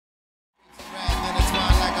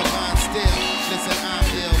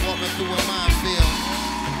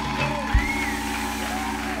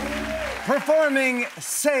Performing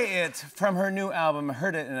Say It from her new album,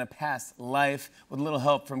 Heard It in a Past Life, with a little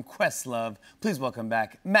help from Questlove. Please welcome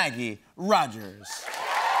back Maggie Rogers.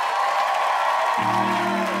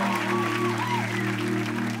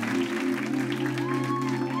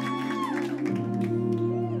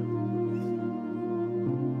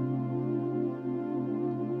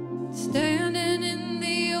 Standing in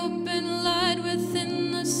the open light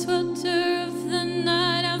within the swelter of the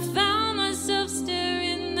night, I found myself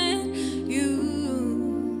staring at you.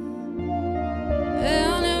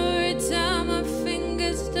 And every time my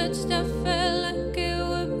fingers touched, I felt like it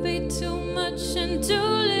would be too much and too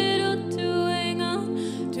little to hang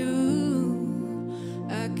on to.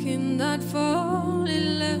 I cannot fall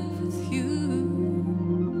in love with you.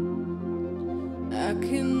 I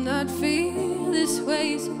cannot feel this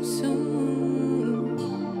way so soon.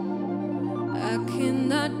 I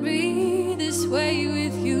cannot be this way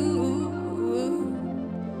with you.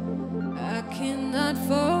 I cannot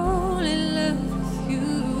fall in love with you.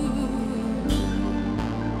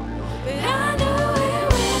 But I know it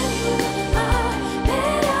when you are,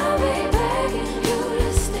 that I'll be begging you to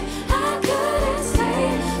stay. I couldn't say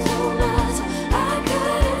too much. I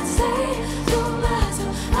couldn't say too much.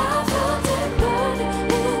 I felt it burning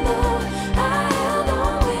in the way I held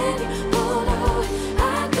on when you pulled away. I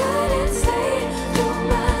couldn't say too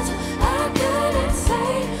much. I couldn't say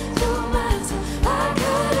too much. I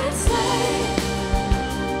couldn't say.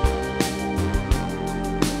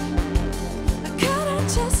 I couldn't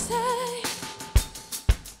just say.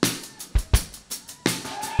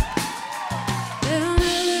 And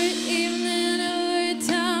every evening, every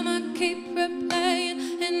time I keep replaying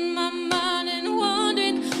in my mind and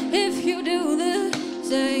wondering if you do the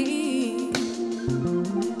same.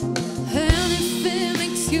 And if it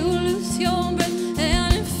makes you lose your breath,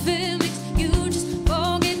 and if it makes you just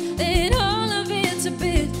forget that all of it's a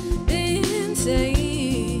bit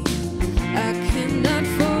insane, I cannot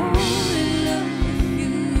fall in love with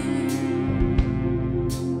you.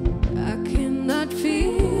 I cannot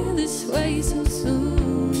feel this way so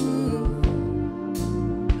soon.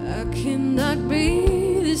 I cannot be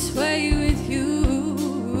this way with you.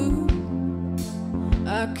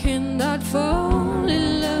 I cannot fall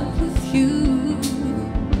in love with you.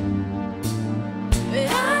 But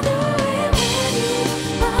I know it when you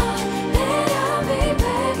are, that I'll be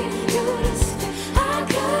begging you to stay. I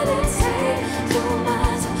couldn't say too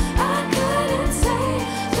much. I couldn't say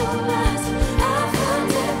too much. I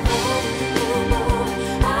felt it burning in the way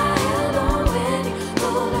I held on when you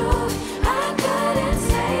pulled away. I couldn't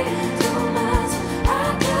say too much. I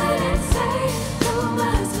couldn't say too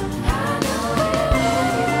much. I know it when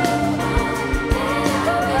you are, that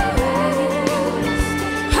I'll be begging you to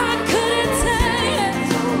stay. I couldn't say it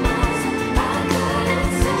too much. I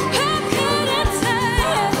couldn't say. I couldn't say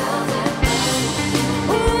it.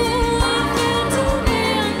 Ooh, I feel too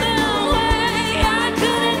near the way. I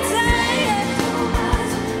couldn't say it too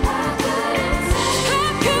much. I couldn't say.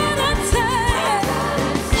 I couldn't say it.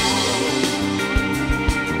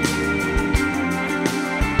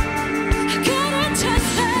 I couldn't just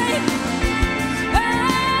say. Oh,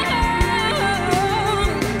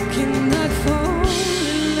 cannot fall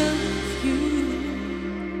in love with you.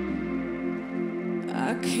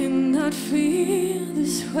 I cannot feel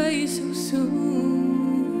this way so soon.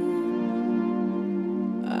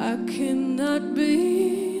 I cannot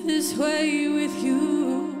be this way with you.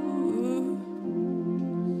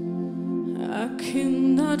 I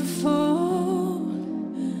cannot fall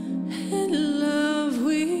in love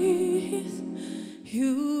with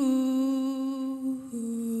you.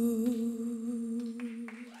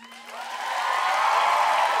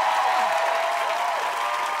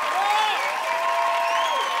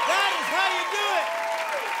 That is how you do it.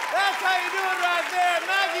 That's how you do it right there.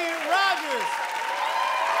 Maggie Rogers.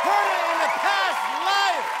 Heard It in a Past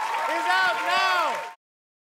Life is out.